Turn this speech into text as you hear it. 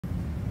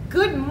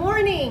Good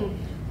morning.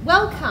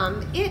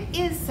 Welcome. It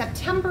is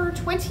September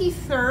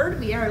 23rd.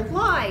 We are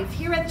live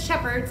here at the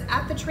Shepherd's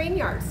at the train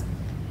yards.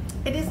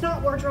 It is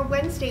not Wardrobe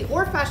Wednesday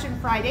or Fashion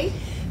Friday.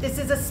 This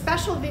is a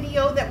special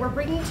video that we're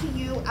bringing to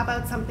you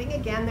about something,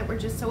 again, that we're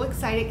just so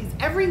excited because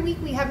every week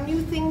we have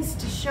new things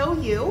to show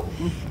you.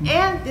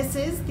 And this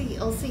is the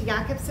Ilse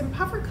Jacobsen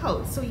puffer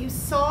coat. So you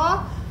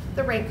saw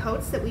the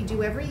raincoats that we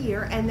do every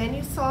year, and then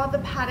you saw the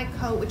paddock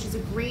coat, which is a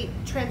great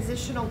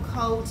transitional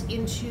coat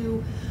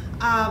into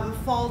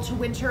fall to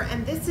winter,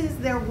 and this is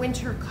their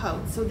winter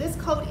coat. So this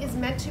coat is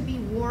meant to be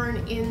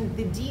worn in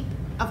the deep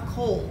of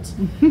cold.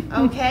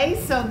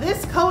 Okay, so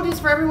this coat is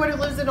for everyone who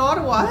lives in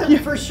Ottawa,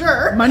 for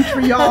sure.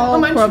 Montreal,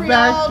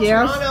 Quebec,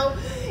 yes. Toronto,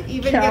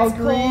 even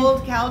Calgary. gets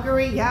cold.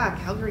 Calgary, yeah,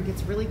 Calgary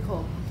gets really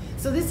cold.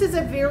 So this is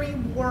a very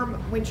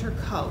warm winter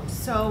coat.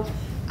 So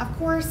of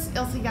course,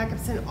 Ilse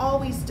Jacobsen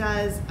always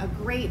does a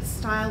great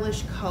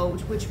stylish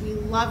coat, which we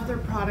love their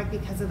product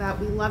because of that.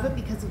 We love it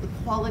because of the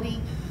quality.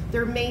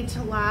 They're made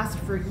to last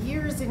for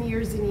years and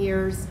years and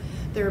years.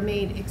 They're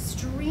made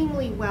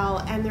extremely well,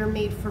 and they're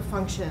made for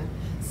function.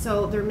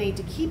 So they're made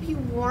to keep you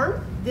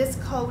warm. This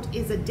coat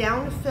is a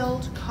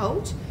down-filled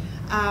coat.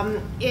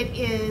 It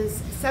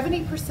is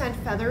 70%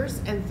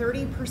 feathers and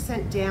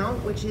 30%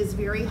 down, which is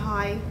very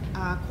high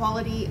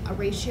quality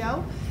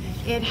ratio.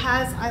 It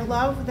has, I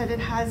love that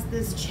it has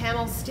this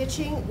channel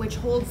stitching which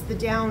holds the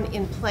down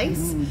in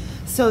place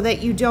so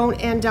that you don't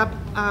end up,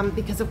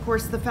 because of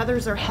course the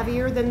feathers are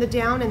heavier than the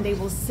down and they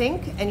will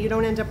sink, and you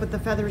don't end up with the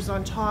feathers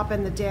on top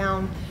and the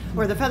down,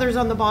 or the feathers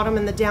on the bottom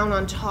and the down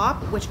on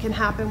top, which can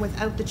happen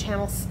without the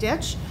channel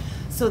stitch.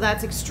 So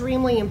that's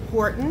extremely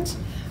important.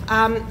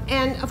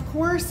 And of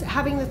course,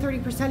 having the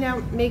 30%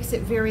 down makes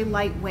it very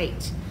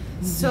lightweight.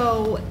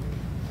 So,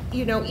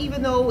 you know,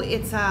 even though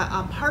it's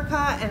a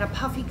parka and a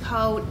puffy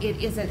coat,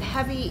 it isn't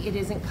heavy, it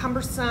isn't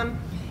cumbersome,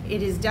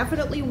 it is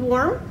definitely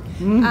warm,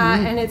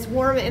 and it's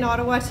warm in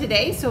Ottawa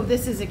today, so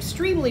this is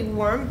extremely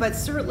warm, but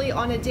certainly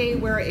on a day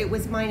where it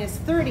was minus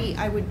 30,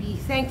 I would be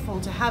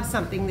thankful to have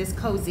something this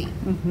cozy.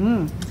 So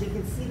you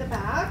can see the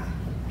back.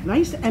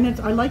 Nice, and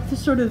it's, I like the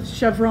sort of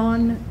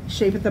chevron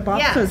shape at the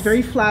bottom, so it's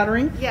very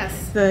flattering.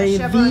 Yes,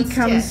 the V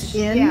comes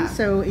in,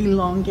 so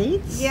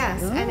elongates.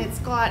 Yes, and it's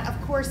got,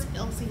 of course,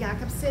 Ilse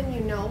Jacobsen,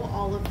 you know,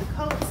 all of the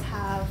coats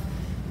have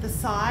the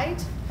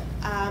side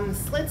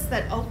slits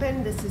that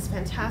open. This is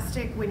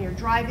fantastic when you're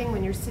driving,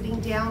 when you're sitting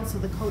down, so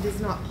the coat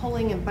is not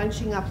pulling and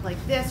bunching up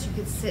like this. You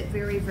can sit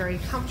very, very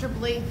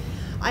comfortably.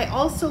 I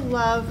also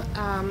love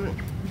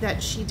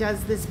that she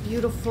does this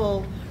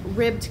beautiful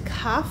ribbed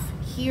cuff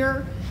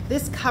here.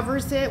 This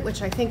covers it,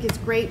 which I think is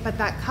great, but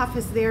that cuff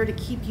is there to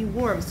keep you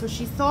warm. So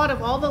she thought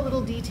of all the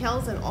little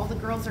details, and all the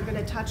girls are going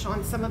to touch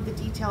on some of the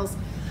details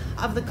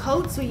of the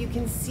coat so you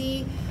can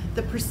see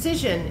the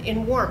precision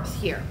in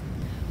warmth here.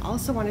 I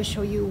also want to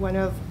show you one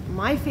of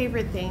my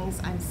favorite things.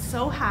 I'm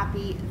so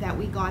happy that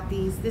we got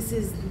these. This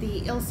is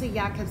the Ilse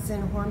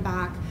Jacobsen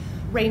Hornback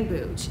rain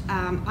boot.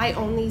 I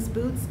own these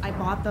boots. I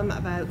bought them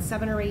about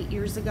 7 or 8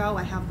 years ago.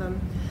 I have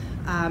them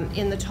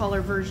in the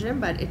taller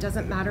version, but it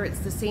doesn't matter. It's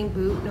the same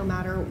boot no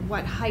matter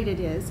what height it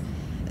is.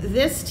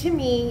 This to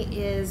me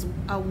is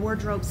a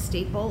wardrobe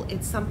staple.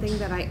 It's something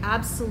that I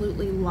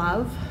absolutely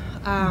love.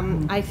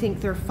 I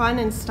think they're fun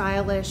and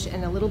stylish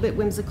and a little bit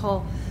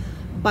whimsical,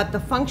 but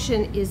the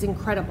function is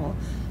incredible.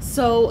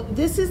 So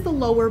this is the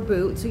lower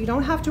boot, so you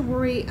don't have to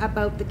worry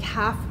about the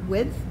calf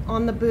width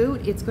on the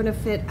boot. It's going to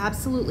fit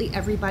absolutely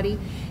everybody.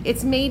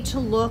 It's made to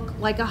look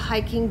like a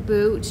hiking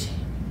boot.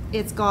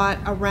 It's got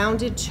a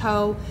rounded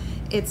toe,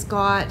 it's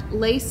got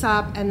lace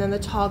up, and then the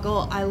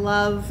toggle. I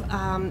love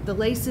the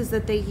laces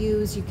that they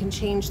use. You can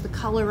change the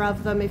color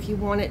of them if you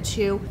want it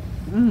to.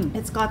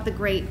 It's got the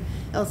great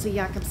Ilse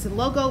Jacobsen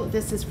logo.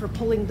 This is for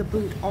pulling the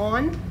boot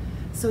on,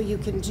 so you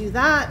can do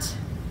that.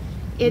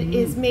 It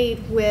is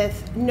made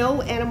with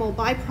no animal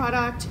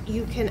byproduct.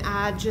 You can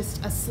add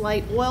just a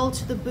slight oil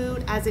to the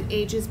boot as it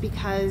ages,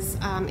 because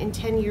in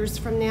 10 years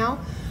from now,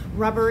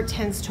 rubber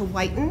tends to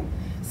whiten.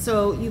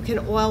 So you can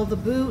oil the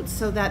boot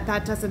so that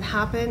that doesn't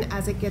happen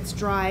as it gets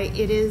dry.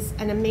 It is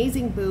an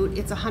amazing boot.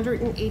 It's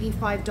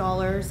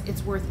 $185.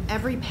 It's worth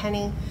every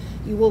penny.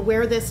 You will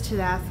wear this to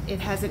death.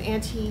 It has an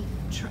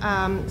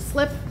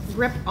anti-slip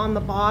grip on the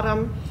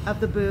bottom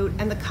of the boot,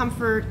 and the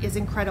comfort is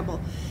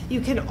incredible.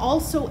 You can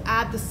also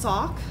add the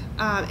sock,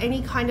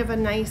 any kind of a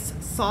nice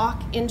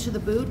sock into the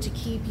boot to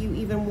keep you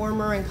even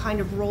warmer and kind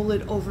of roll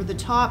it over the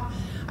top.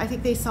 I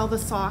think they sell the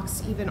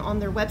socks even on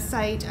their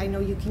website. I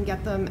know you can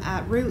get them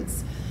at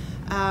Roots.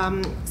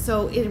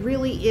 So it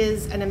really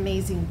is an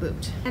amazing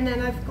boot. And then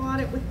I've got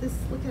it with this,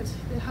 look at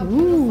how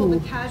beautiful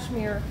the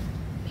cashmere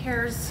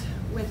pairs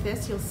with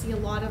this. You'll see a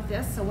lot of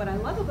this. So what I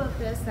love about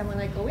this, then when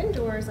I go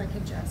indoors, I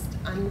can just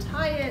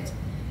untie it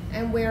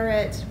and wear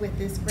it with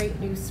this great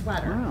new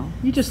sweater. Wow,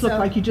 you just look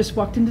like you just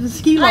walked into the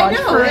ski lodge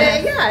for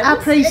yeah,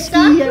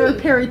 après-ski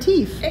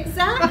aperitif.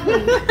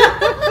 Exactly.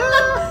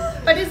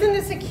 But isn't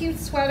this a cute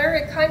sweater?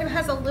 It kind of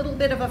has a little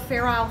bit of a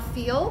Fair Isle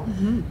feel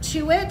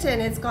to it, and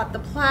it's got the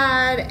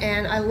plaid,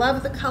 and I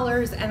love the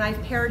colors, and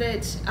I've paired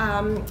it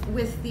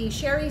with the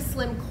Sherry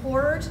Slim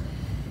cord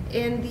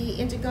in the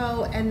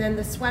indigo, and then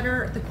the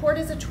sweater. The cord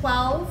is a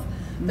 12,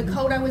 the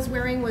coat I was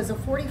wearing was a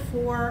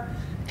 44,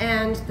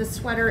 and the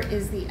sweater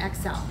is the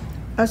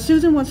XL.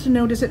 Susan wants to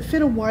know, does it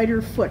fit a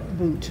wider foot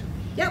boot?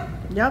 Yep.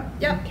 Yep.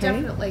 Yep, okay.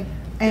 definitely.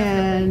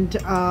 And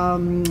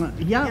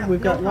yeah,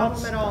 we've got no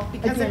lots. problem at all,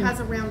 because it has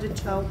a rounded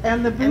toe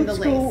and the boots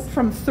go lace.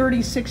 from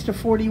 36 to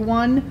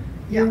 41.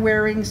 You're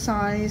wearing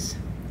size?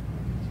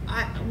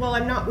 Well,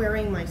 I'm not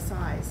wearing my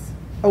size.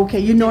 Okay,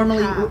 you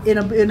normally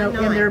in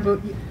their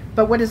boot.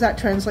 But what does that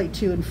translate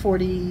to in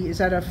 40? Is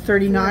that a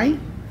 39?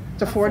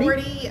 It's a 40?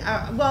 40.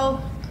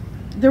 Well,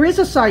 there is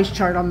a size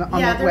chart on the website.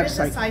 Yeah, there is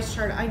a size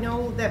chart. I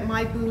know that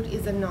my boot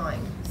is a 9.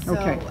 So,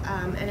 okay.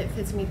 And it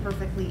fits me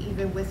perfectly,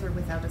 even with or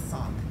without a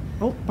sock.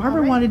 Oh,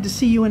 Barbara wanted to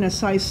see you in a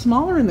size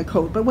smaller in the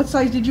coat, but what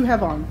size did you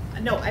have on?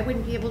 No, I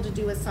wouldn't be able to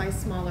do a size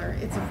smaller.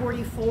 It's a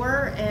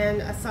 44,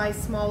 and a size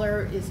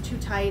smaller is too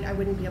tight. I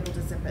wouldn't be able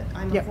to zip it.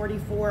 I'm a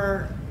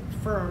 44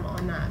 firm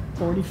on that.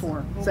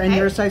 44. Okay. And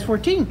you're a size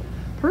 14.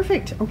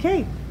 Perfect.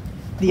 Okay.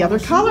 The other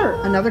color,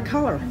 another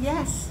color.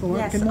 Yes.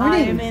 Yes. Good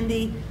morning.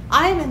 morning.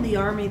 I am in the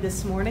Army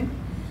this morning.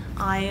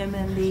 I am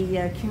in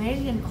the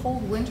Canadian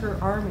Cold Winter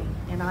Army,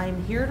 and I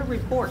am here to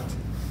report.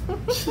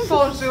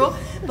 Bonjour.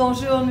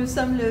 Bonjour, nous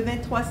sommes le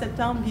 23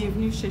 septembre.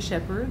 Bienvenue chez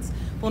Shepherds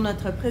pour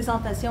notre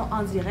présentation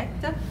en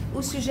direct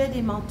au sujet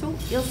des manteaux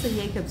Ilse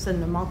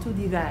Jacobsen, le manteau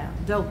d'hiver.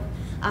 Donc,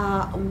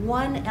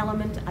 one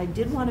element I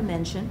did want to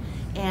mention,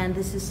 and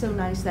this is so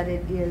nice that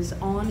it is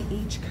on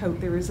each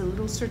coat, there is a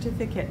little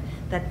certificate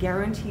that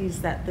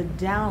guarantees that the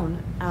down,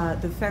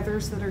 the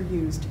feathers that are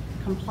used,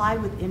 comply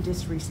with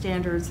industry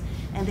standards,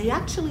 and they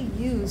actually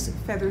use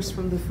feathers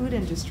from the food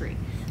industry.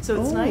 So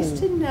it's nice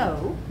to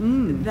know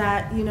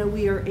that, you know,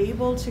 we are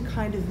able to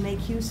kind of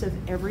make use of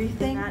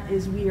everything. That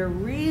is, we are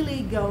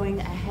really going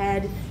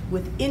ahead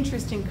with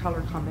interesting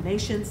color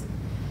combinations,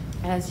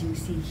 as you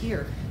see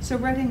here. So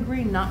red and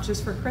green, not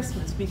just for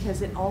Christmas,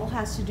 because it all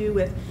has to do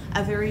with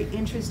a very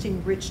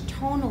interesting, rich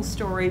tonal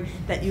story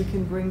that you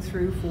can bring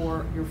through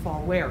for your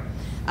fall wear.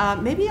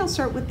 Maybe I'll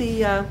start with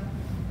the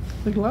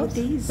gloves,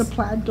 these. the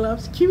plaid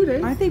gloves, cute,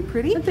 eh? Aren't they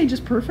pretty? Aren't they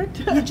just perfect?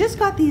 You just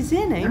got these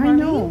in, eh? I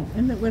know.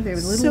 And they were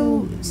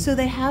little. So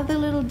they have the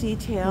little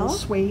detail. Little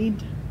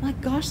suede. My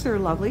gosh, they're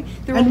lovely.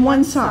 They're and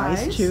one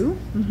size too.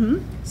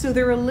 So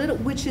they're a little,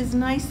 which is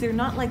nice. They're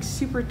not like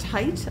super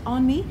tight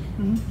on me.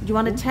 Do you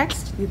want to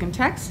text? You can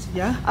text.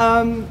 Yeah.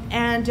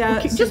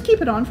 Okay, so just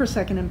keep it on for a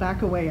second and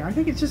back away. I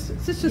think it's just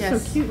so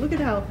cute. Look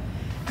at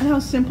how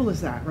simple is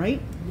that,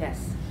 right?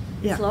 Yes.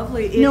 Yeah. It's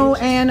lovely. No,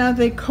 Anna,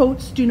 the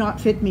coats do not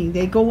fit me.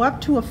 They go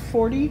up to a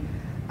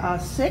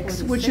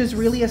 46, which is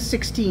really a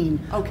 16.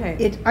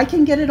 Okay. I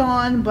can get it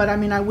on, but I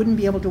mean, I wouldn't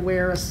be able to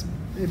wear a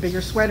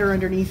bigger sweater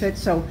underneath it.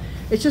 So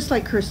it's just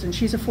like Kirsten.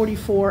 She's a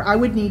 44. I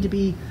would need to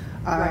be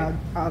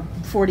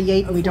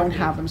 48, and we don't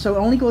have them. So it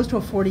only goes to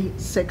a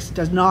 46,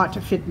 does not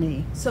fit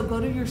me. So go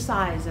to your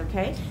size,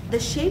 okay? The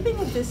shaping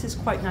of this is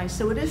quite nice.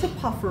 So it is a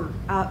puffer,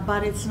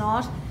 but it's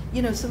not,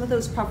 you know, some of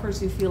those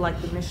puffers you feel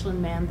like the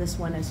Michelin Man. This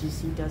one, as you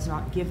see, does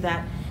not give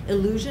that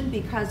illusion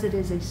because it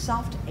is a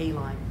soft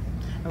A-line.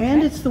 Okay?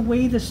 And it's the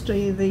way the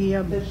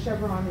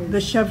chevron is. The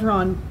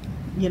chevron,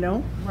 you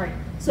know? Right.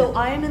 So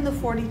I am in the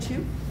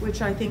 42,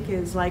 which I think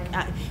is like,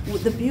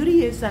 the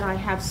beauty is that I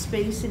have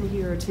space in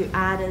here to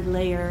add a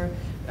layer,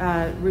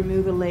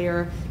 remove a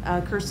layer.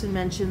 Kirsten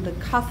mentioned the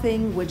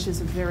cuffing, which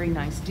is a very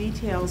nice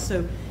detail.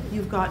 So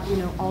you've got, you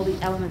know, all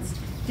the elements.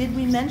 Did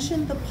we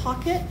mention the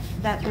pocket,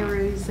 that there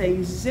is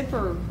a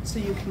zipper so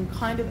you can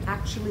kind of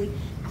actually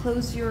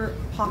close your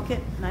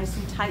pocket nice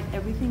and tight?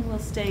 Everything will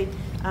stay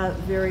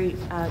very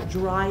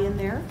dry in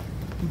there.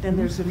 Then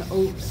there's a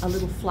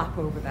little flap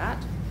over that.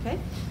 Okay,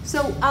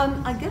 so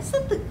I guess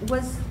that the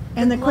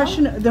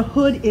question, the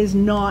hood is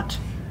not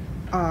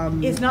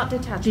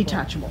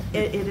detachable.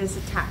 It is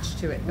attached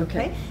to it.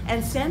 Okay,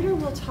 and Sandra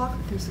will talk.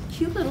 There's a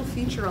cute little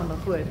feature on the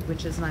hood,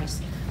 which is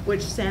nice,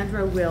 which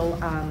Sandra will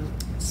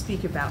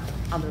speak about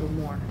a little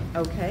more.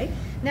 Okay,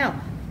 now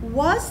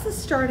was the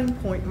starting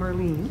point,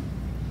 Marlene,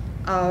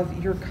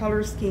 of your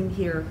color scheme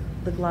here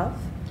the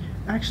glove?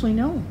 Actually,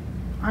 no.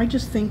 I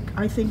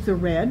think the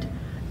red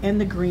and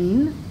the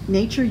green,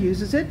 nature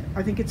uses it.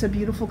 I think it's a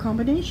beautiful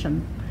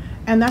combination.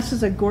 And this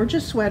is a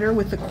gorgeous sweater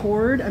with the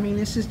cord. I mean,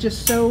 this is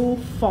just so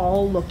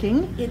fall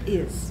looking. It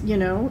is. You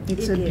know,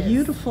 it's a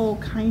beautiful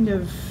kind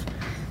of...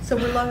 So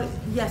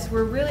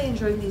we're really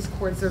enjoying these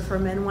cords. They're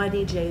from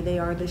NYDJ. They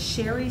are the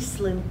Sherry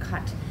Slim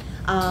Cut,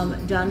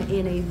 done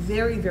in a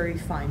very, very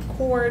fine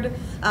cord,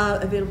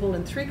 available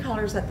in 3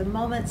 colors at the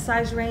moment,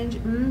 size range,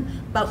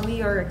 but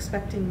we are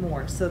expecting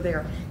more. So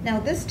there. Now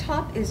this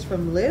top is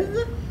from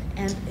Liv,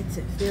 and it's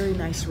a very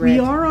nice red. We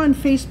are on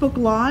Facebook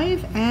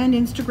Live and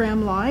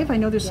Instagram Live. I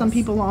know there's some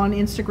people on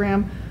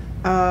Instagram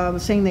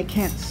saying they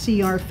can't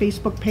see our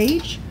Facebook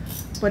page,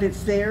 but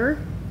it's there.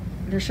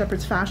 Under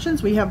Shepherd's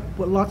Fashions. We have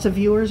lots of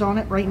viewers on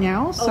it right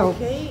now. So,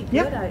 okay,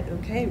 good.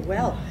 Okay,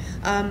 well,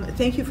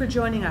 Thank you for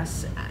joining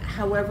us,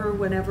 however,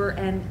 whenever,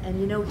 and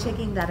you know,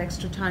 taking that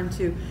extra time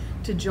to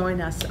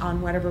join us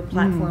on whatever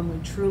platform.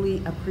 We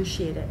truly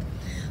appreciate it.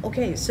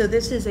 Okay, so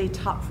this is a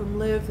top from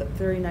Liv,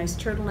 very nice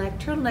turtleneck.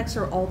 Turtlenecks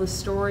are all the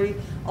story,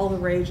 all the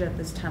rage at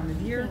this time of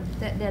year.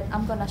 That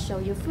I'm gonna show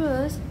you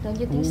first. Don't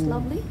you think it's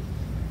lovely?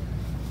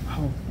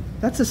 Oh,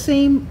 that's the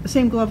same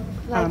glove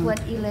Like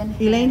what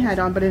Elaine had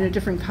on, but in a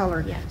different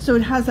color. Yeah. So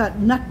it has that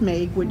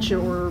nutmeg, which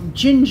or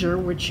ginger,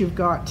 which you've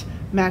got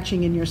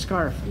matching in your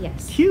scarf.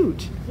 Yes.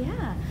 Cute.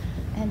 Yeah.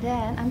 And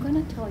then I'm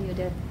gonna tell you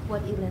that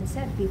what Elaine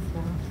said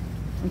before.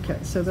 Okay,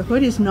 so the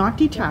hood is not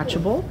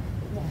detachable,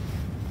 Yeah.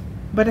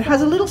 but it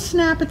has a little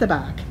snap at the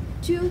back.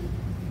 Two.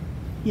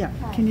 Yeah,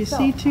 can you So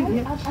see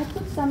too? I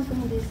put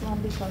something this one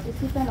because it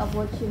depends on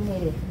what you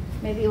need it.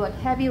 Maybe what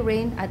heavy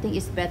rain, I think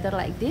it's better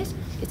like this.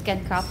 It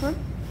can cover.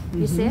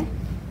 You see?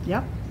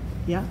 Yep,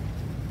 yeah.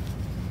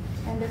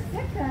 And the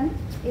second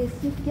is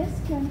you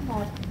just can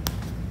have.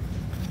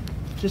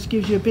 Just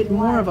gives you a bit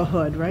more of a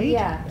hood, right?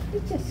 Yeah.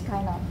 It just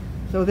kind of.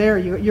 So there,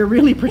 you're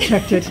really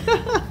protected.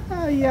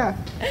 Yeah.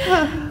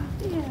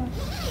 Yeah.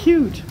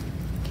 Cute.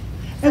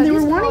 And they were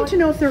this wanting coat- to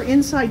know if there are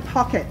inside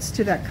pockets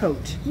to that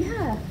coat.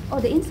 Yeah. Oh,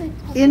 the inside.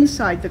 Pocket.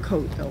 Inside the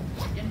coat, though.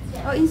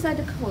 Oh, inside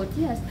the coat,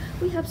 yes.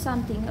 We have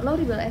something.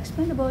 Lori will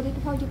explain about it,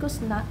 how you go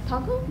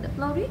toggle,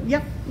 Lori?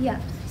 Yep. Yeah.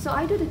 So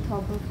I do the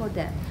toggle for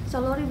that. So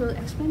Lori will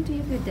explain to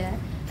you with that.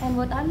 And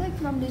what I like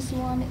from this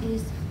one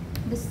is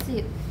the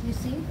zip, you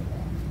see?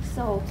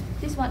 So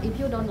this one, if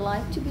you don't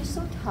like to be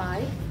so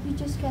tight, you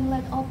just can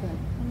let open.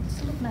 And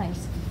it's look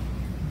nice.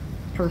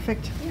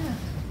 Perfect. Yeah.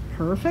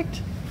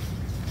 Perfect.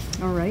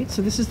 All right,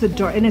 so this is the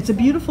dark, and it's a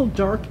beautiful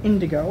dark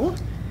indigo.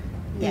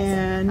 Yes.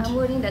 And I'm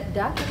wearing that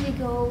dark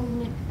indigo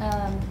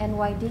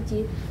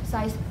NYDG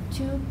size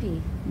 2P.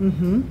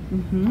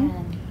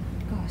 And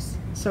gosh.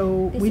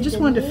 So This we is just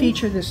the wanted to new-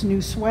 feature this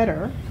new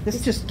sweater.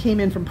 This just came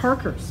in from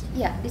Parker's.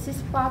 Yeah, this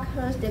is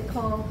Parker's. They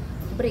call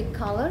brick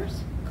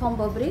colors,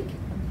 combo brick.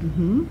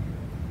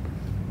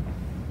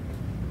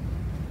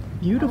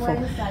 Beautiful. I'm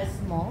wearing size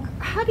small.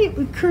 How do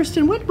you,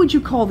 Kirsten, what would you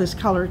call this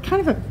color?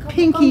 Kind of a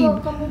pinky.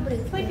 Combo brick.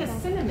 It's like a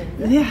cinnamon.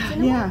 Yeah,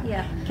 Cinnamon? yeah.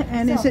 Yeah.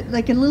 And is So- it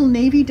like a little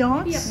navy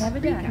dots? Yeah, Never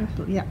paprika.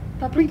 done. Yeah.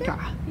 Paprika?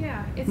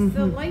 Yeah, it's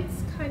the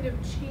light's kind of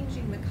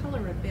changing the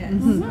color a bit.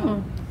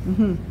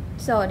 So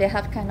So they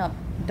have kind of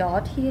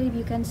dot here, if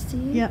you can see.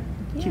 Yeah.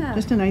 Cute. Yeah.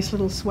 Just a nice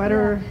little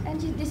sweater. Yeah.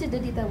 And this is the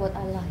detail what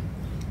I like.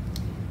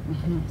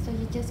 So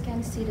you just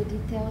can see the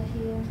detail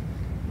here.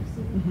 You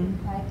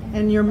see, like,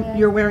 And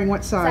you're wearing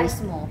what size? Size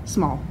small.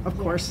 Small, of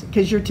Yeah. course,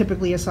 because you're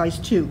typically a size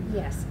 2.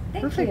 Yes.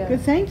 Thank Perfect. you.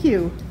 Good. Thank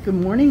you. Good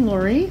morning,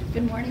 Lori.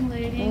 Good morning,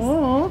 ladies.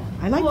 Oh,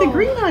 I like the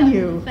green on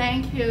you.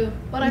 Thank you,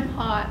 but I'm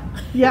hot.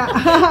 Yeah.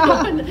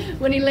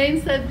 when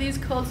Elaine said these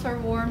coats are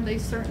warm, they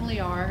certainly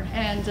are.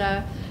 And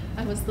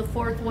I was the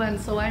fourth one,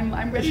 so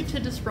I'm ready to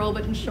disrobe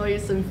it and show you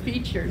some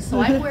features. So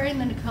I'm wearing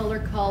the color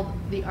called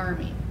the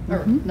Army,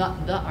 or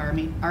not the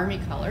Army, Army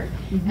color.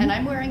 And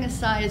I'm wearing a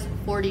size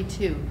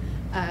 42.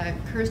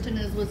 Kirsten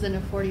was in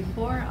a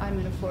 44, I'm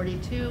in a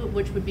 42,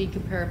 which would be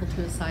comparable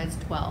to a size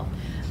 12.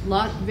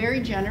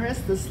 Very generous.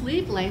 The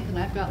sleeve length, and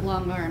I've got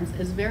long arms,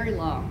 is very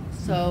long.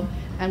 So,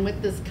 and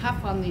with this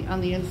cuff on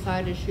the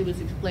inside, as she was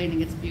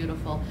explaining, it's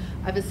beautiful.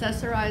 I've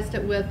accessorized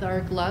it with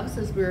our gloves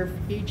as we're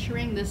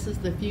featuring. This is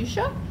the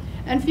fuchsia.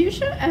 And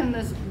fuchsia and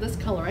this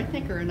color, I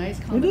think, are a nice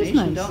It combination,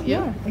 is nice. don't you?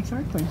 Yeah,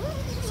 exactly.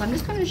 So I'm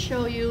just going to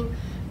show you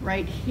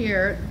right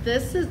here.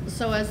 This is,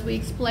 so as we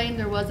explained,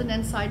 there was an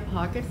inside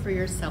pocket for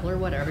your cell or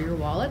whatever, your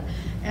wallet.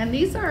 And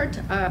these are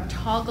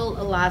toggle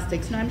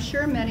elastics. And I'm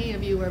sure many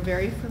of you are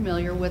very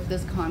familiar with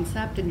this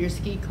concept in your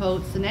ski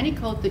coats and any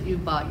coat that you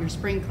bought, your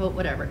spring coat,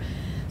 whatever.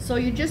 So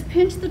you just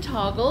pinch the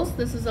toggles.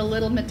 This is a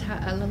little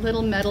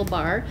metal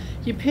bar.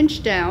 You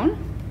pinch down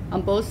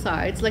on both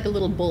sides like a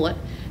little bullet,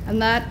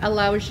 and that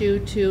allows you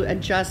to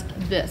adjust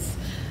this.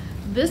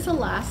 This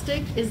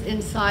elastic is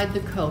inside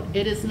the coat.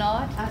 It is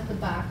not at the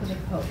back of the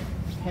coat,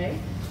 okay?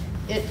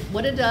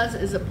 What it does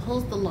is it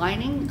pulls the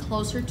lining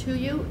closer to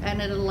you,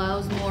 and it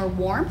allows more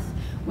warmth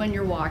when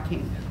you're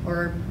walking,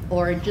 or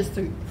just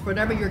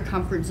whatever your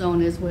comfort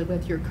zone is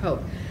with your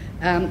coat.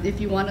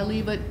 If you want to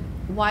leave it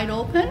wide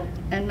open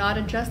and not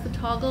adjust the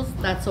toggles,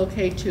 that's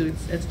okay too.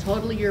 It's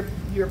totally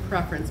your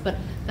preference, but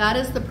that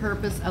is the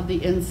purpose of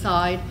the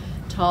inside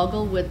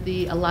toggle with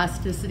the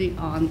elasticity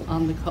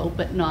on the coat,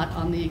 but not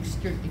on the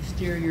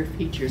exterior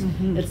features.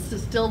 It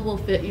still will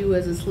fit you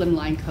as a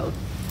slimline coat.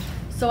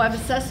 So I've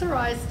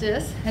accessorized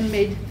this and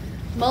made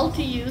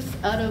multi-use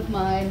out of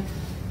my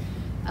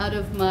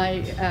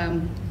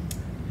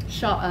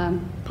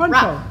Poncho.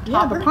 wrap, Yeah,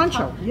 topper, the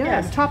poncho. Yeah,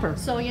 yes. the topper.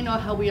 So you know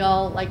how we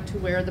all like to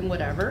wear them,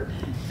 whatever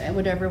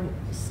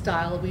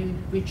style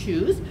we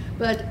choose,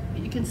 but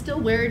you can still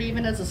wear it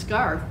even as a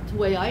scarf, the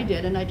way I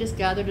did, and I just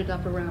gathered it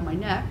up around my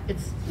neck.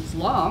 It's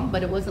long,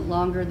 but it wasn't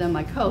longer than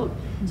my coat,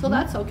 so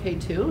that's okay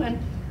too. And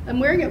I'm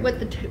wearing it with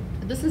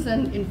this is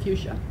in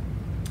fuchsia.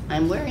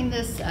 I'm wearing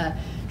this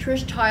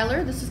Trish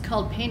Tyler. This is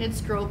called Painted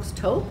Strokes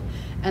taupe,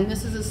 and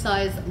this is a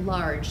size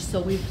large.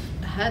 So we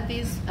had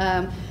these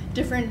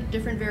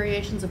different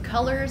variations of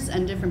colors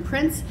and different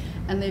prints,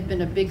 and they've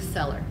been a big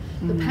seller.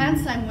 The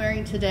pants I'm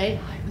wearing today,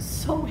 I was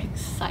so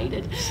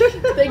excited.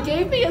 They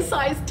gave me a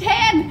size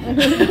 10.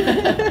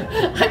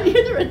 I'm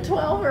either a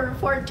 12 or a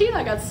 14.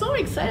 I got so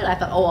excited. I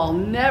thought, oh, I'll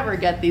never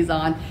get these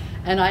on.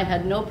 And I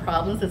had no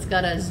problems. It's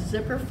got a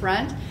zipper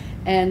front,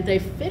 and they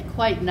fit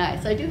quite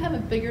nice. I do have a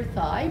bigger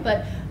thigh,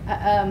 but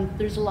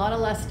there's a lot of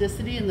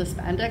elasticity in the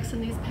spandex in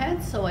these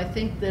pants, so I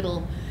think that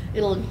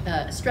it'll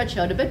stretch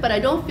out a bit. But I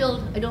don't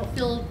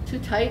feel too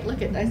tight.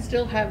 Look at, I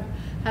still have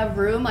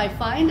room. I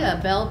find a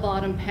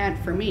bell-bottom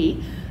pant for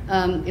me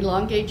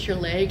elongates your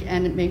leg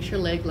and it makes your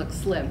leg look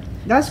slim.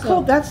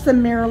 That's the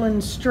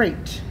Maryland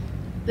straight.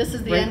 This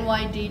is the right.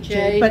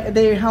 NYDJ. But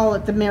they call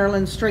it the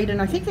Maryland straight,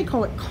 and I think they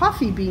call it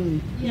coffee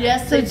bean.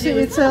 Yes, so they do.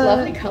 It's a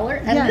lovely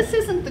color. And this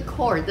isn't the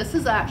cord. This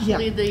is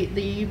actually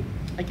the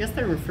I guess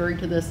they're referring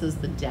to this as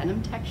the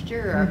denim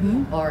texture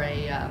or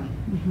a,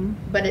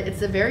 but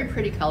it's a very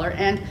pretty color,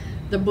 and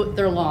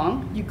they're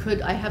long.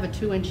 I have a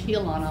 2-inch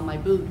heel on my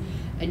boot,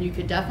 and you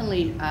could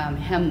definitely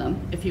hem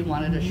them if you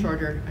wanted a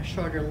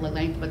shorter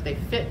length, but they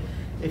fit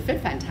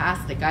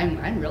fantastic.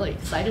 I'm really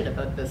excited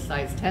about this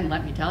size 10,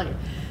 let me tell you.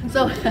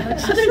 So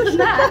other than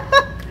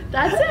that,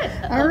 that's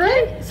it. All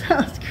right,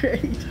 sounds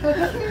great.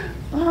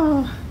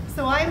 Oh.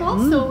 So I'm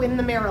also in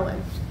the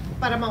Maryland,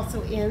 but I'm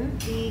also in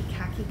the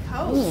khaki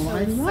coat. Oh, so I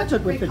it's love such a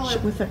it great color.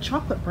 with the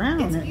chocolate brown.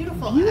 It's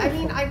beautiful. I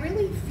mean, I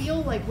really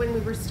feel like when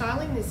we were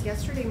styling this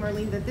yesterday,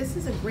 Marlene, that this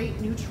is a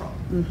great neutral.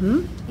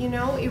 You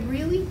know, it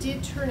really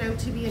did turn out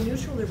to be a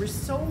neutral. There were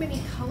so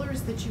many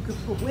colors that you could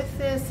put with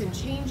this and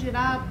change it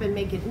up and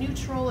make it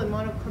neutral and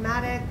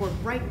monochromatic or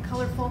bright and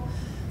colorful.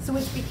 So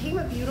it became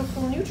a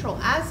beautiful neutral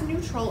as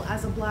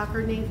a black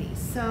or navy.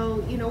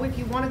 So, you know, if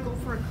you want to go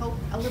for a coat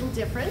a little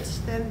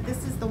different, then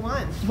this is the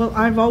one. Well,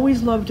 I've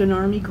always loved an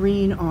army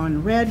green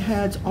on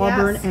redheads,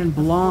 auburn, and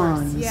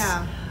blondes.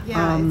 Yeah,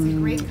 it's a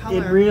great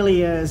color. It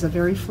really is a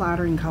very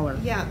flattering color.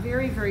 Yeah,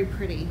 very, very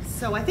pretty.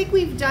 So I think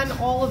we've done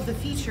all of the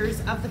features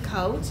of the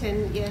coat.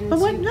 But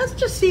let's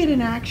just see it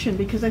in action,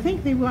 because I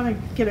think they want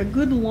to get a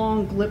good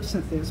long glimpse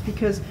at this,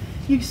 because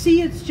you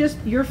see it's just,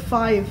 you're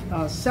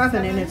 5'7",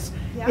 and it's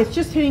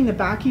just hitting the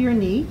back of your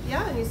knee.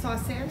 Yeah, and you saw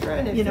Sandra,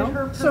 and it fit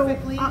her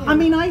perfectly. So, I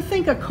mean, I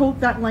think a coat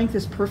that length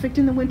is perfect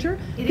in the winter,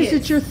 because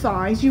it's your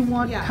thighs you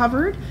want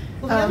covered.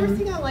 Well, the other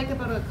thing I like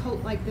about a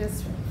coat like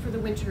this for the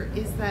winter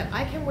is that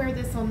I can wear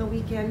this on the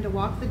weekend to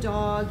walk the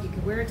dog. You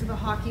can wear it to the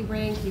hockey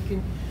rink. You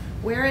can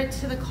wear it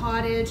to the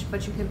cottage,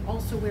 but you can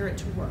also wear it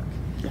to work.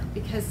 Yeah.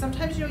 Because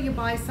sometimes, you know, you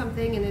buy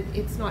something and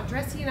it's not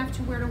dressy enough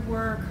to wear to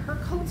work. Her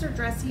coats are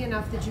dressy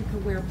enough that you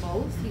can wear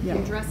both. You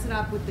can dress it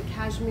up with the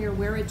cashmere,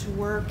 wear it to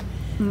work,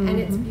 and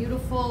it's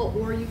beautiful,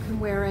 or you can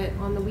wear it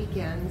on the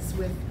weekends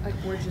with a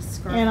gorgeous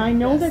scarf. And I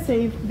know that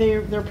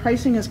their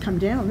pricing has come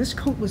down. This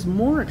coat was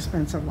more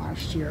expensive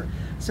last year,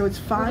 so it's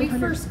 $500. When we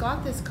first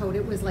got this coat,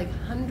 it was like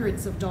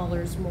hundreds of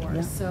dollars more.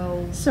 Yeah.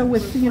 So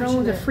with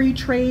the free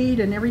trade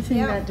and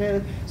everything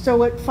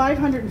so at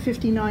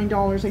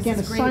 $559 again,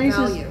 the size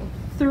is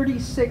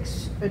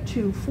 36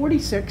 to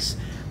 46.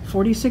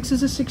 46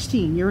 is a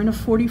 16. You're in a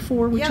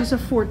 44, which is a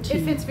 14.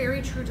 It fits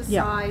very true to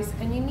size,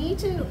 and you need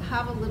to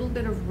have a little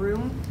bit of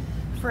room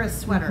for a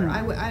sweater.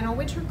 I know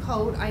winter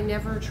coat, I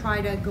never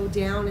try to go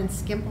down and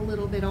skimp a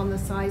little bit on the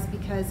size,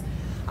 because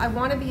I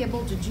want to be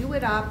able to do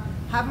it up,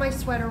 have my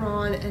sweater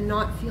on, and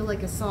not feel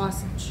like a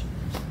sausage.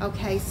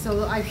 Okay,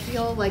 so I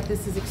feel like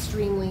this is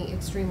extremely,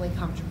 extremely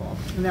comfortable.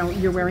 Now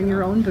you're wearing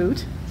your own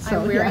boot.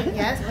 So I'm wearing,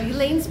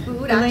 Elaine's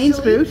boot. Elaine's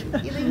boot.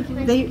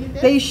 Elaine,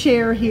 they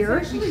share here.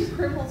 It's actually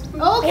Pribble's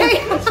boot. Okay,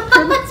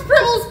 it's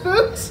Pribble's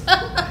boot.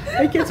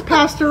 It gets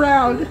passed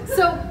around.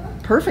 So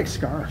perfect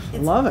scarf.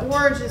 Love it.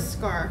 Gorgeous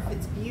scarf.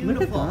 It's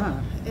beautiful. Look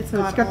at that. It's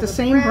got the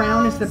same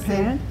brown as the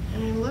pant. I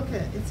mean, look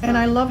at it. And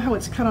I love how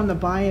it's cut on the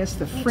bias,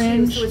 the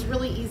fringe. So it's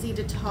really easy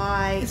to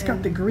tie. It's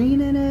got the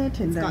green in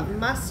it, and it's got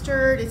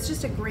mustard. It's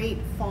just a great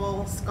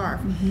fall scarf.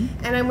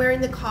 And I'm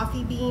wearing the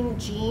coffee bean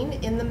jean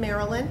in the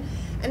Maryland.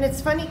 And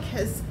it's funny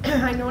because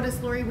I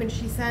noticed Lori when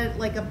she said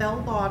like a bell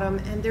bottom,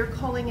 and they're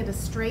calling it a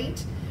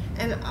straight.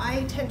 And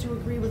I tend to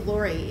agree with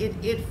Lori.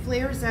 It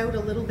flares out a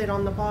little bit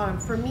on the bottom.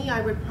 For me,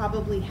 I would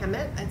probably hem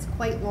it. It's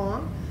quite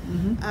long.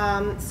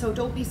 So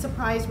don't be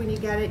surprised when you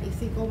get it. You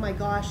think, oh my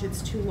gosh,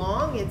 it's too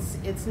long.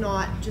 It's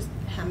not. Just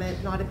hem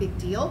it. Not a big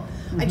deal.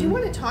 I do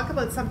want to talk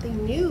about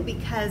something new,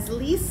 because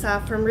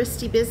Lisa from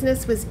Risty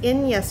Business was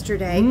in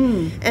yesterday,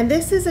 and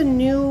this is a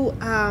new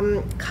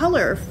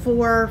color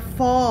for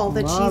fall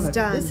that she's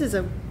done. This is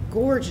a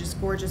gorgeous,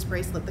 gorgeous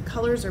bracelet. The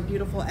colors are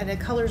beautiful, and the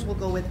colors will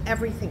go with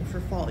everything for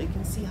fall. You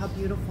can see how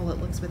beautiful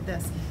it looks with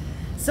this.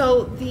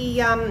 So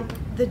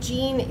the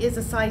jean is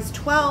a size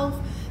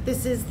 12.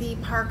 This is the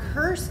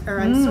Parkhurst, or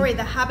I'm sorry,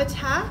 the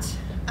Habitat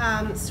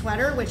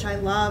sweater, which I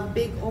love.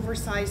 Big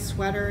oversized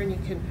sweater, and you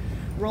can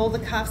roll the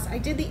cuffs. I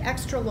did the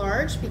extra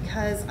large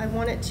because I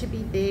want it to be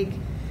big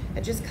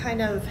and just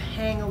kind of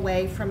hang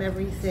away from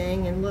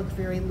everything and look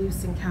very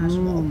loose and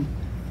casual.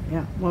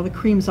 Yeah, well, the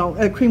cream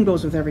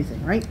goes with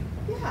everything, right?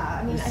 Yeah, Yeah,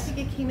 I mean, I think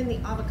it came in the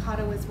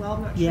avocado as well.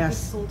 I'm not sure if it's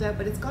Yes. sold out,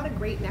 but it's got a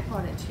great neck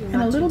on it too. And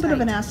not a little too bit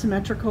of an tight.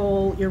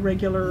 asymmetrical,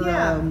 irregular.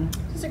 Yeah,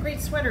 it's a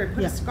great sweater.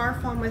 Put yeah. a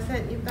scarf on with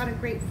it, you've got a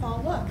great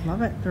fall look.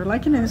 Love it. They're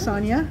liking it,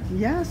 Sonia.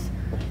 Yes.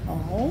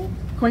 Oh,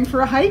 going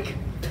for a hike?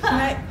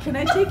 Can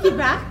I take you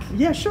back?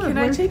 Yeah, sure. Can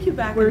I take you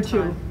back Where in to?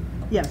 time?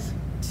 Yes.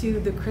 To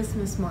the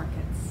Christmas markets.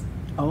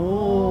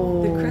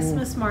 Oh. The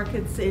Christmas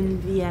markets in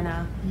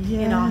Vienna, in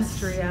Yes.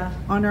 Austria.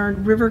 On our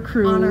river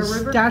cruise. On our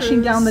river dashing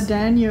cruise. down the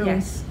Danube.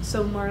 Yes.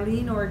 So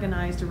Marlene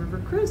organized a river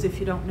cruise, if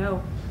you don't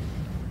know,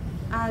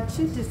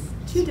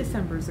 two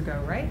Decembers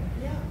ago, right?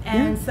 Yeah.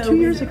 And Yeah, so 2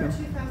 years ago.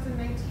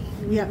 2019.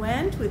 we Yeah.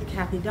 went with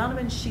Kathy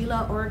Donovan.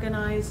 Sheila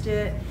organized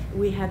it.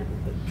 We had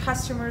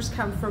customers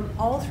come from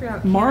all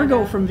throughout Canada.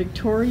 Margot from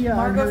Victoria.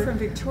 Margot her- from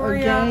Victoria,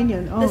 her gang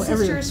and, the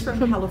sisters from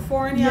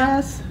California.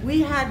 Yes.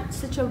 We had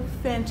such a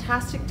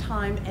fantastic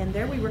time, and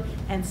there we were.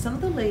 And some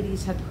of the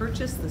ladies had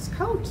purchased this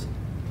coat,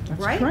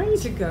 That's right, great.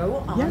 to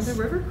go on Yes. the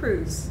river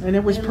cruise. And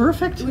it was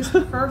perfect. It was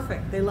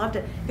perfect. They loved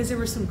it because there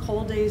were some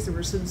cold days, there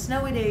were some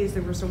snowy days,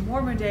 there were some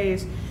warmer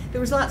days, there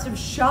was lots of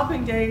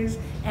shopping days,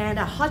 and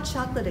a hot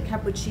chocolate, a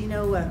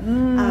cappuccino,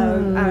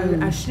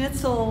 a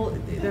schnitzel.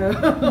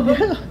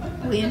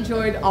 We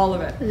enjoyed all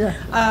of it.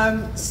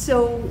 Yeah.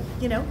 So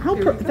you know, How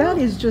here we go. that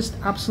is just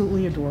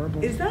absolutely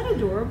adorable. Is that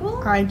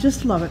adorable? I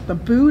just love it. The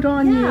boot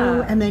on you,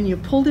 Yeah. and then you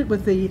pulled it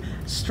with the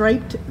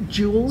striped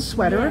jewel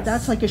sweater. Yes.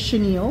 That's like a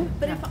chenille.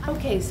 But if,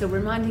 okay, so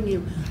reminding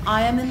you,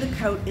 I am in the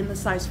coat in the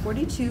size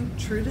 42,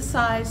 true to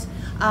size,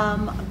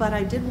 but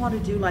I did want to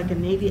do like a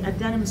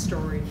denim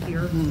story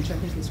here, which I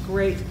think is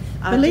great.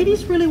 The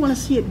ladies really want to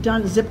see it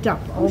done, zipped up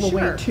all the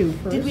way too.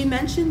 Did we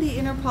mention the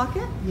inner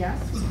pocket? Yes,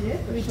 we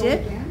did. We Show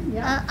did? again.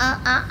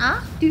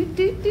 Yeah.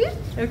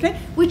 Okay,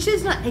 which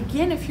is not,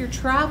 again, if you're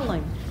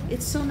traveling,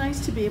 it's so nice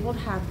to be able to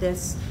have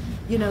this,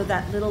 you know,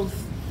 that little,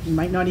 You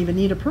might not even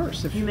need a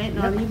purse. If you may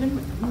not Yep. even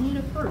need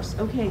a purse.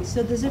 Okay,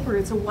 so the zipper,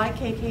 it's a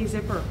YKK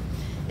zipper.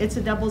 It's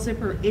a double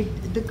zipper.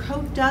 The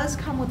coat does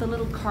come with a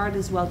little card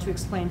as well to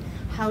explain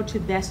how to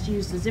best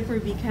use the zipper,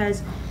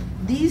 because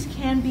these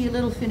can be a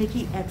little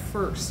finicky at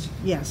first,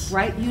 Yes.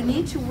 right? You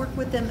need to work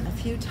with them a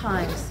few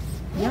times.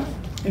 Yeah.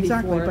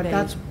 Exactly. before But they-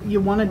 that's you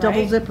want a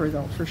double right? zipper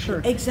though, for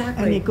sure.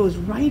 Exactly. And it goes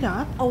right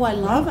up. Oh, I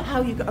love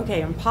how you go.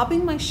 Okay, I'm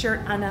popping my shirt,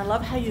 and I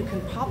love how you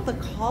can pop the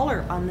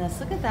collar on this.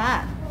 Look at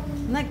that.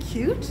 Isn't that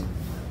cute?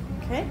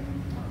 Okay.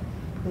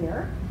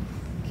 There.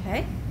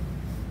 Okay.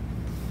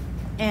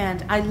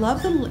 And I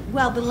love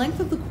the length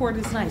of the cord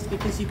is nice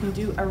because you can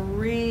do a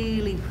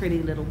really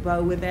pretty little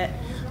bow with it.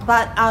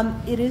 But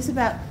it is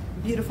about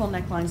beautiful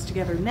necklines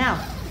together.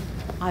 Now,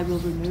 I will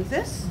remove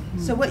this.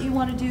 So what you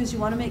want to do is you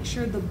want to make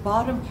sure the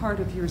bottom part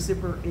of your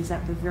zipper is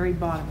at the very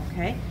bottom,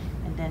 okay?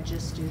 And then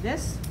just do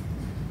this,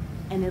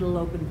 and it'll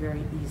open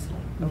very easily,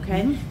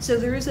 okay? So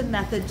there is a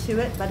method to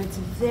it, but it's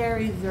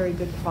very, very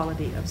good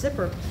quality of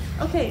zipper.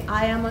 Okay,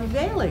 I am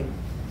unveiling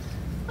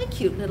my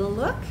cute little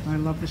look. I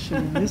love the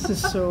chenille. This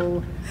is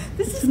so.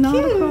 This it's is not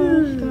cute.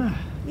 cold.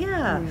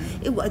 Yeah,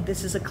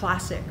 this is a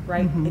classic,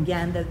 right?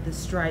 Again, the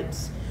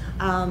stripes.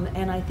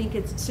 And I think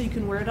it's, so you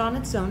can wear it on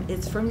its own.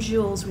 It's from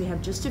Jules. We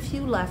have just a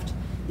few left.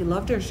 You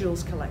loved our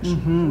Jules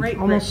collection. Great,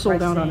 Almost great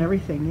sold out on pricing.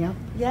 everything. Yeah.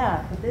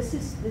 Yeah, but this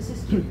is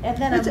cute. And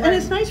then And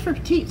it's nice for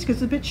petites because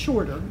it's a bit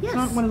shorter. It's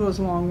not Yes. one of those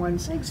long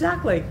ones.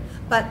 Exactly.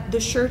 But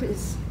the shirt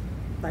is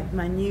like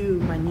my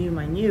new.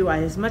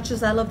 As much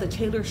as I love the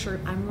Taylor shirt,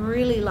 I'm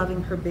really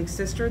loving her big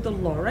sister, the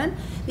Lauren,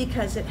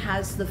 because it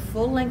has the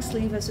full length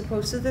sleeve as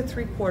opposed to the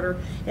 3/4.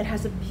 It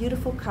has a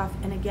beautiful cuff,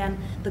 and again,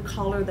 the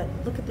collar that,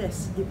 look at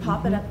this, you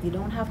pop it up, you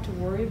don't have to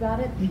worry about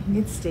it.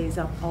 It stays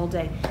up all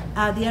day.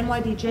 The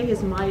NYDJ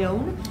is my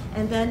own,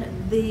 and then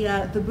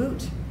the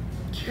boot.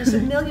 There's a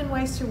million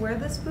ways to wear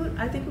this boot.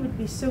 I think it would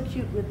be so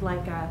cute with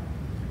like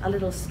a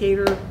little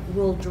skater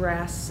wool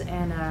dress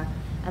and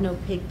an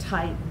opaque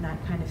tight and that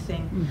kind of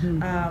thing.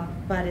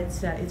 But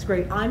it's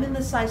great. I'm in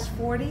the size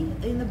 40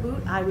 in the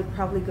boot. I would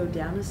probably go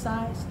down a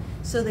size.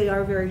 So they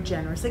are very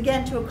generous.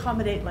 Again, to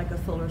accommodate like a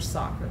fuller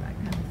sock or that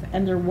kind of thing.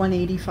 And they're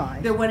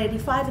 185. They're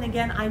 185, and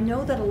again, I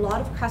know that a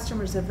lot of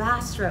customers have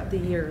asked throughout the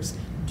years,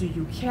 do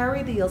you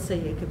carry the Ilse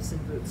Jacobsen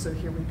boot? So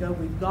here we go,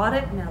 we've got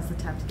it, now's the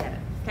time to get it.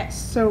 Okay.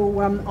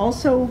 So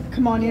also,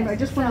 come on in. I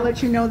just want to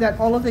let you know that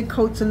all of the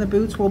coats and the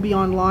boots will be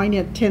online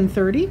at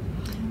 10:30.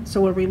 So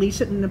we'll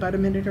release it in about a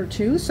minute or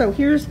two. So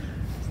here's,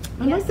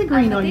 I like the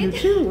green on you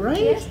too, right?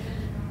 Yes.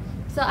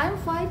 So I'm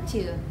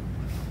 5'2".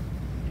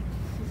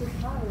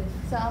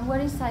 So I'm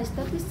wearing size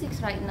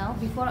 36 right now.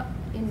 Before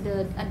in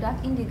the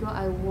dark indigo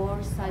I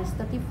wore size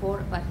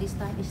 34, but this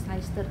time it's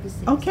size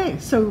 36. Okay,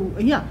 so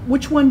yeah,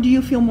 which one do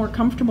you feel more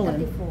comfortable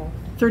in? 34.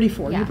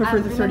 34. Yeah, You prefer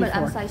the remember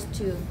 34. I'm size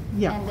 2.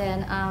 Yeah. And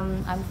then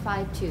I'm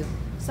 5'2".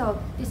 So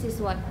this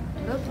is what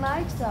it looks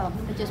like. So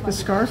I just want The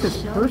scarf to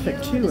is show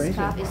perfect you. too, The eh?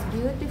 scarf is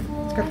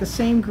beautiful. It's got the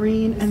same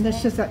green, and The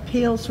that's just that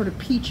pale sort of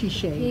peachy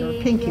shade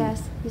or pinky.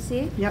 Yes, you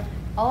see? Yep.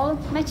 All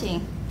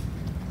matching.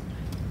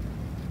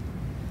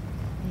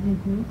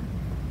 Mm-hmm.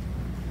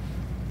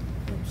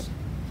 Oops.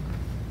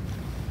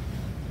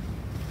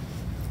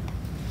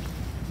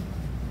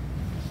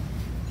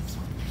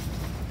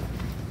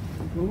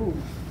 Ooh.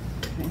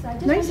 So I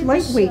just Nice wanted to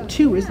lightweight show-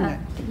 too, isn't yeah, it?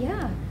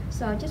 Yeah.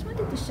 So I just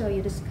wanted to show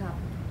you the scarf.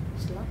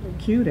 It's lovely.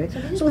 Cute, eh? So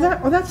this is So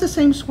like- that's the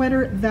same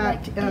sweater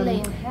that Like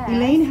Elaine has.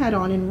 Elaine had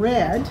on in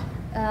red.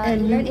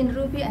 And you- in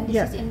ruby, and this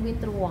yeah. is in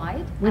winter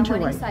white. Winter I'm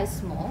wearing white. size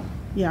small.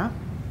 Yeah,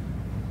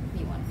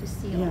 If you want to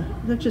see. yeah.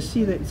 Let's just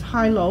see that it's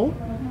high-low.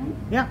 Mhm.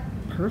 Yeah,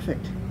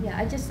 perfect. Yeah,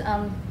 I just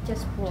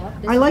brought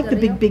this. I like is the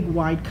real- big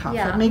wide cuff.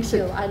 Yeah, It makes me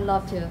too. it I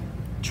love to.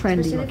 trendy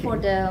Especially looking. for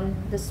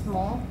the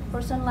small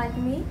person like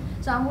me.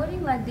 So I'm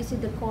wearing like this is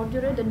the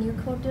corduroy, the new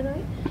corduroy,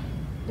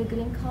 the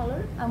green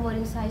color. I'm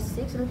wearing size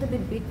 6, a little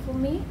bit big for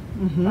me,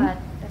 Mhm. but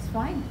that's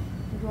fine.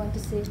 If you want to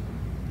see.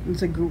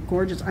 It's a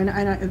gorgeous.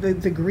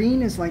 The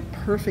green is like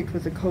perfect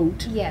with the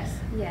coat. Yes,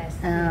 yes.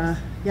 yes.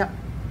 Yeah,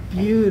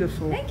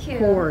 beautiful Thank you.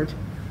 cord.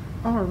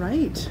 All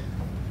right,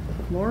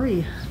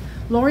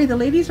 Lori, the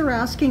ladies are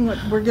asking what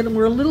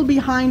we're a little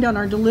behind on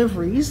our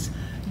deliveries.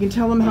 You can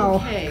tell them how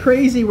Okay.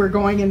 crazy we're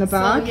going in the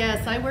back. So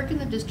yes, I work in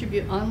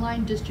the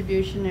online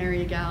distribution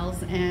area,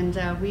 gals, and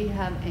we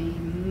have a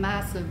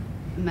massive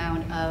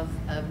amount of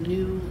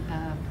new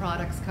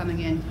products coming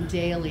in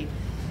daily.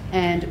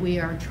 And we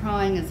are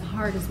trying as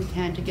hard as we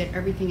can to get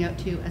everything out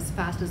to you as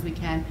fast as we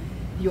can.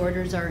 The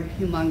orders are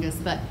humongous,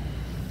 but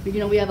you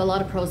know, we have a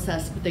lot of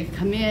process. They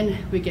come in,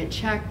 we get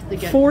checked, they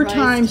get 4 priced,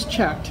 times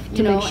checked to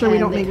you know, make sure we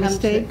and don't they make come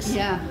mistakes.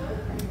 Yeah.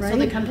 So Right?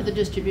 they come to the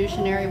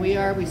distribution area,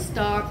 we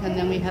stock, and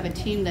then we have a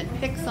team that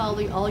picks all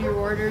your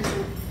orders.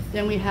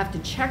 Then we have to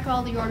check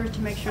all the orders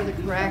to make sure they're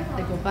correct.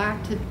 They go back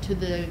to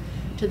the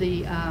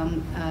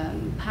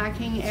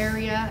packing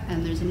area,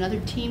 and there's another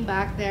team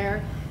back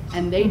there,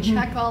 and they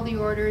check all the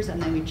orders,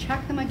 and then we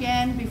check them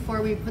again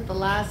before we put the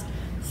last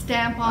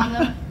stamp on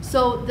them.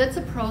 So that's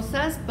a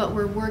process, but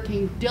we're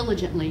working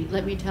diligently,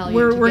 let me tell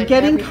you. to We're get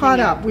getting everything caught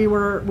out. up. We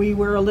were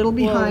a little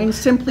behind.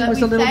 Simply But was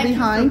we a little thank you for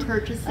behind.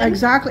 purchasing.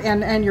 Exactly,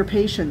 and your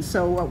patience.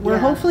 So we're Yeah.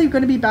 hopefully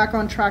going to be back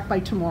on track by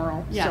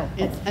tomorrow. Yeah,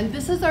 So. and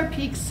this is our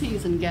peak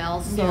season,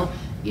 gals. So, Yeah.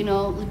 you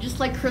know, just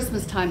like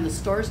Christmas time, the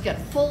stores get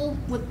full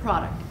with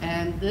product,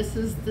 and this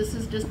is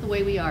just the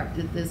way we are.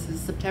 This is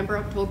September,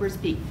 October's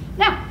peak.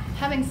 Now,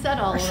 having said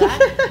all of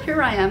that,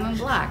 here I am in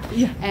black,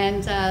 Yeah.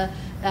 and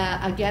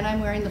again,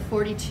 I'm wearing the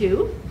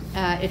 42.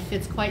 It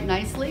fits quite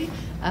nicely,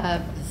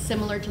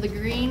 similar to the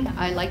green.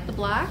 I like the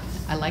black,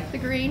 I like the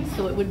green,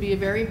 so it would be a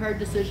very hard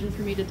decision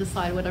for me to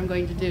decide what I'm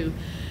going to do,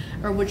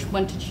 or which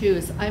one to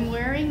choose. I'm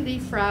wearing the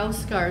Frau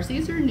scarves.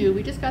 These are new.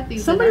 We just got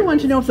these. Somebody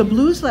wanted to know if the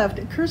blue's left.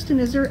 Kirsten,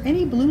 is there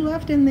any blue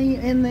left in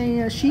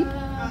the sheep?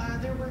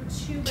 There were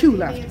 2, but Two they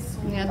left. may have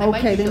sold. Yeah,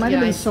 Okay, they might have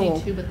been I see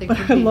sold. two, but they But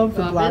could I be love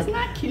the gone. black- Isn't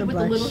that cute the with the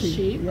black little sheep,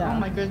 sheep? yeah. Oh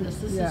my goodness,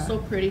 this Yeah. is so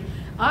pretty.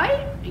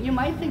 You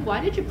might think,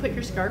 why did you put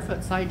your scarf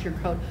outside your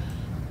coat?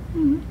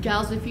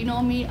 Gals, if you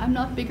know me, I'm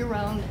not big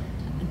around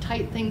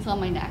tight things on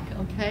my neck,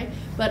 okay?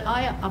 But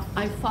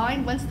I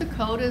find once the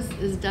coat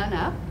is done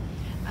up,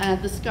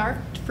 the scarf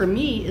for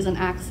me is an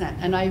accent,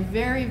 and I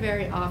very,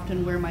 very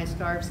often wear my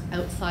scarves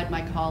outside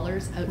my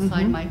collars,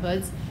 outside my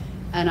hoods,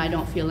 and I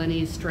don't feel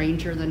any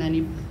stranger than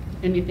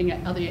anything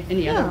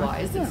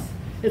otherwise. yeah.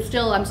 It's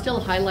still, I'm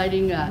still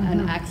highlighting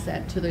an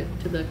accent to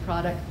the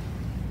product.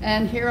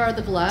 And here are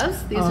the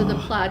gloves. These are the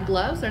plaid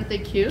gloves. Aren't they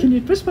cute? Can you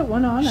just put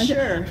one on?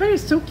 Sure. I find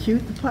it's so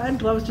cute. The plaid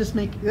gloves just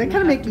they kind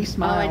of make me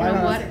smile. Oh, I know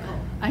don't what.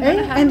 I'm Hey,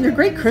 gonna have and to- they're a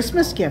great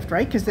Christmas gift,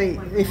 right? Because they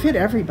fit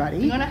I'm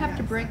everybody. gonna have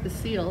to break the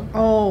seal.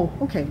 Oh,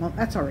 okay. Well,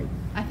 that's all right.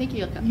 I think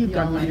you'll You've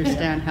got an idea.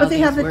 understand how But they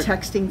have the these work.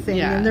 texting thing,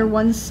 Yeah. and they're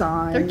one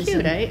size. They're cute,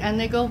 and- eh? And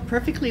they go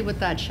perfectly with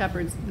that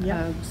shepherd's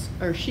Yeah.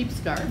 or sheep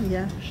scarf.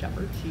 Yeah.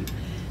 Shepherd sheep.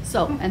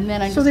 So, and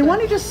then I. So they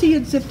wanted to see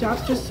it zipped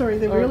up. Just sorry,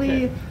 they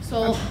really.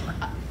 So,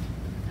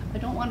 I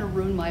don't want to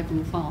ruin my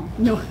bouffant.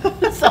 No.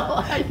 So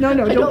I, No, I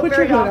don't don't put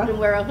very your hood often up.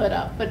 wear a hood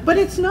up, but But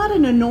it's not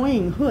an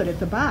annoying hood at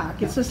the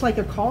back. It's just like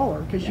a collar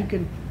because you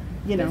can,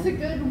 you know. it's a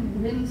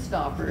good wind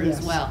stopper as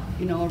Yes. well.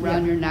 You know,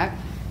 around Yeah. your neck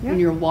Yeah. when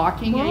you're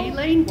walking, Well,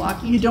 Elaine,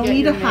 walking. You to don't get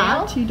need your a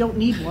hat. mail. You don't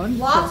need one.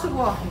 Lots of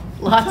walking.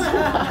 Lots of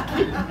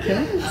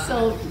walking.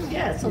 So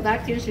yeah, so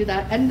that gives you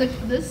that. And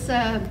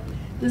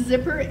the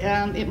zipper,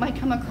 it might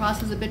come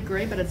across as a bit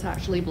gray, but it's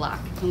actually black.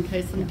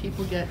 Okay, some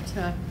people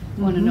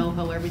want to know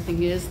how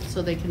everything is,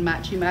 so they can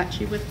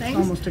matchy with things.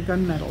 Almost a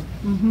gunmetal.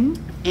 Mm-hmm.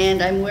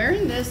 And I'm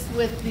wearing this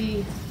with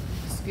the,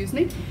 excuse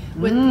me,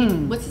 with the,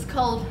 what's this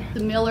called? The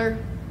Miller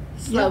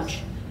slouch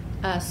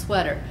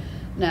sweater.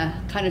 Now,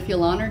 kind of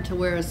feel honored to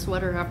wear a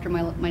sweater after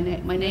my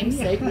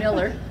namesake,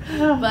 Miller.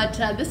 But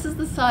this is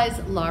the size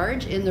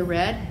large in the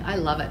red. I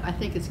love it. I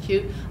think it's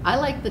cute. I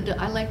like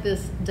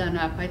this done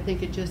up. I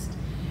think it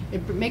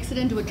makes it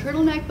into a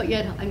turtleneck, but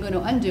yet I'm going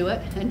to undo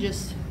it and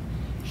just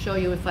show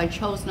you if I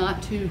chose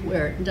not to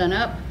wear it done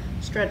up,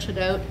 stretch it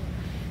out,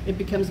 it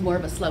becomes more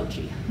of a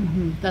slouchy.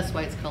 That's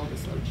why it's called a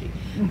slouchy.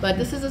 But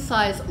this is a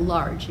size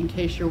large, in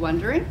case you're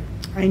wondering.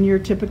 And you're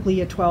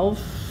typically a 12,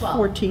 12.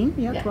 14?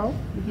 Yeah, Yeah. 12?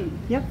 Mhm.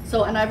 Yep.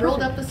 So, and I've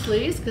rolled up the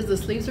sleeves because the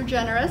sleeves are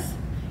generous.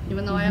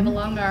 Even though I have a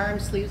long arm,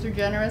 sleeves are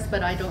generous,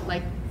 but I don't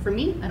like, for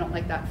me, I don't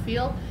like that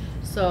feel.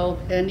 So,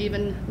 and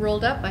even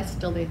rolled up,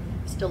 they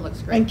still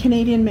looks great. And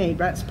Canadian made,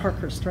 that's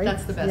Parkhurst, right?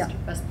 That's the best Yeah.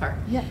 best part.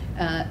 Yeah.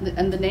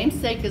 And the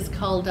namesake is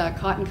called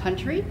Cotton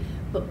Country,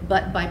 but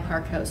by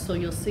Park House. So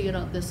you'll see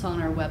this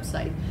on our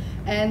website.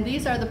 And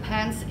these are the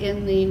pants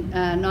in the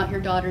Not Your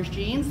Daughter's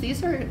Jeans.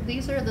 These are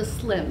the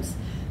slims.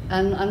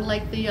 And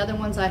unlike the other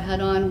ones I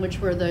had on, which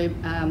were the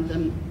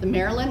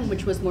Maryland,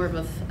 which was more of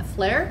a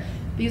flare,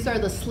 these are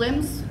the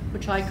slims,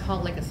 which I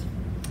call like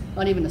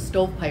not even a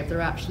stovepipe.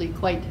 They're actually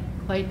quite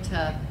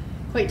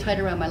tight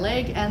around my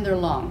leg, and they're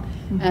long.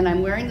 And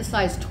I'm wearing the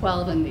size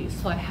 12 in these,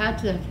 so I had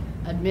to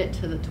admit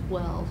to the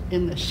 12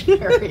 in the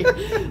sherry.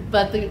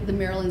 But the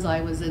Maryland's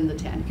I was in the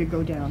 10. You could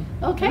go down.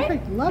 Okay.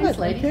 Perfect. Love Thanks,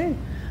 it. ladies. Okay.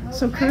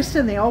 So Okay.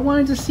 Kirsten, they all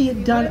wanted to see it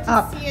You done wanted to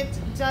up. see it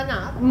done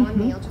up on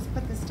me. I'll just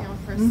put this down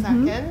for a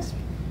second.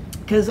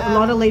 Because a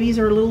lot of ladies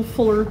are a little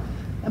fuller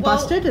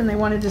busted, Well, and they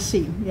wanted to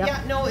see. Yep.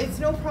 Yeah, no, it's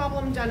no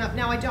problem done up.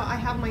 Now I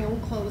have my own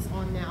clothes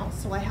on now,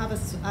 so I have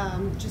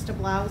just a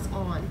blouse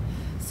on.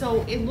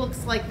 So it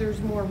looks like there's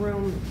more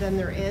room than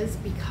there is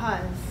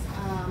because,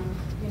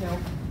 you know.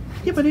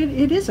 Yeah, but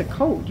it is a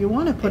coat. You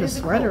want to put it a is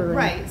sweater coat, in.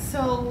 right?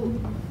 So,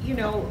 you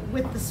know,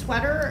 with the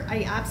sweater,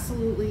 I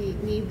absolutely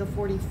need the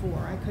 44.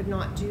 I could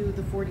not do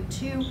the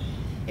 42.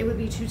 It would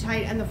be too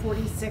tight, and the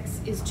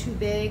 46 is too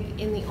big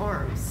in the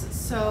arms.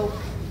 So,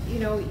 you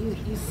know,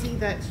 you see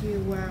that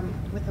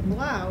with a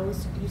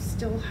blouse, you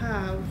still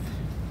have,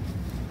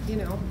 you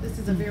know, this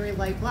is a very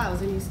light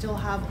blouse, and you still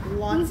have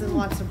lots and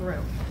lots of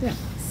room. Yeah.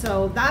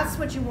 So that's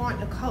what you want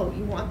in a coat.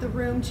 You want the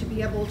room to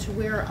be able to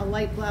wear a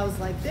light blouse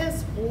like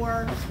this,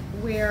 or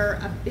wear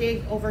a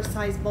big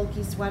oversized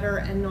bulky sweater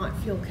and not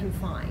feel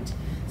confined.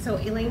 So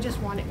Elaine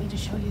just wanted me to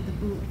show you the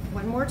boot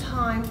one more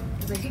time,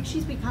 because I think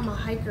she's become a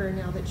hiker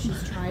now that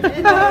she's tried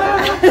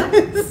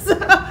it. So,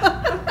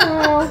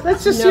 Oh,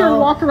 let's just see her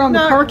walk around the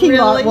not parking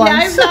lot really. once.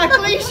 Yeah,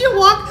 exactly.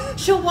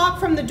 She'll walk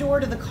from the door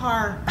to the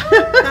car.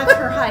 That's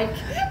her hike.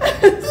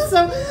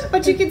 So,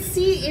 but you can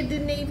see the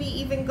navy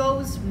even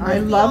goes with I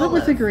the love it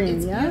with the olive. green,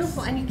 It's yes.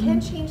 beautiful, and you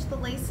can change the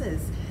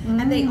laces.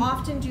 And they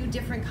often do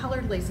different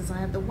colored laces. I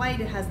have the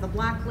white, it has the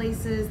black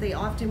laces. They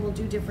often will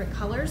do different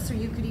colors, so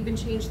you could even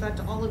change that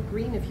to olive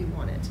green if you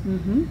wanted.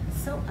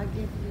 So I give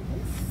you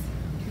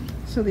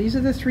this. So these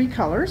are the three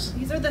colors.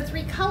 These are the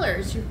three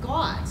colors you've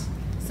got.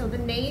 So the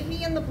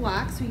navy and the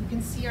black, so you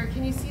can see,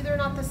 can you see they're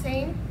not the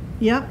same?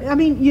 Yeah, I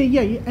mean,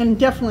 yeah, and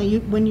definitely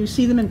when you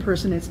see them in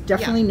person, it's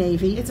definitely Yeah.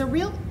 navy. It's a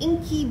real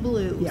inky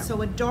blue, Yeah.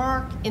 so a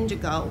dark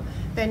indigo.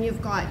 Then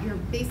you've got your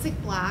basic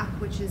black,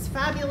 which is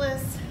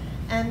fabulous.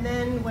 And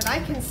then what I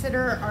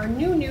consider our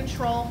new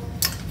neutral,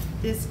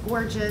 this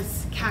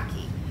gorgeous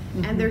khaki.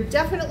 And they're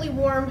definitely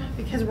warm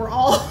because we're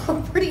all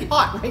pretty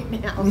hot right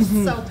now.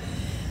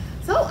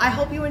 So I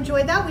hope you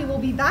enjoyed that. We will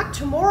be back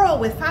tomorrow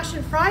with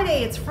Fashion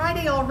Friday. It's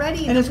Friday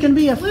already. And The it's going to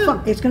be week flew.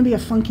 it's going to be a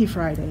funky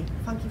Friday.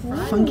 Funky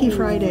Friday. Funky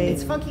Friday.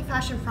 It's Funky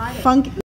Fashion Friday. Funk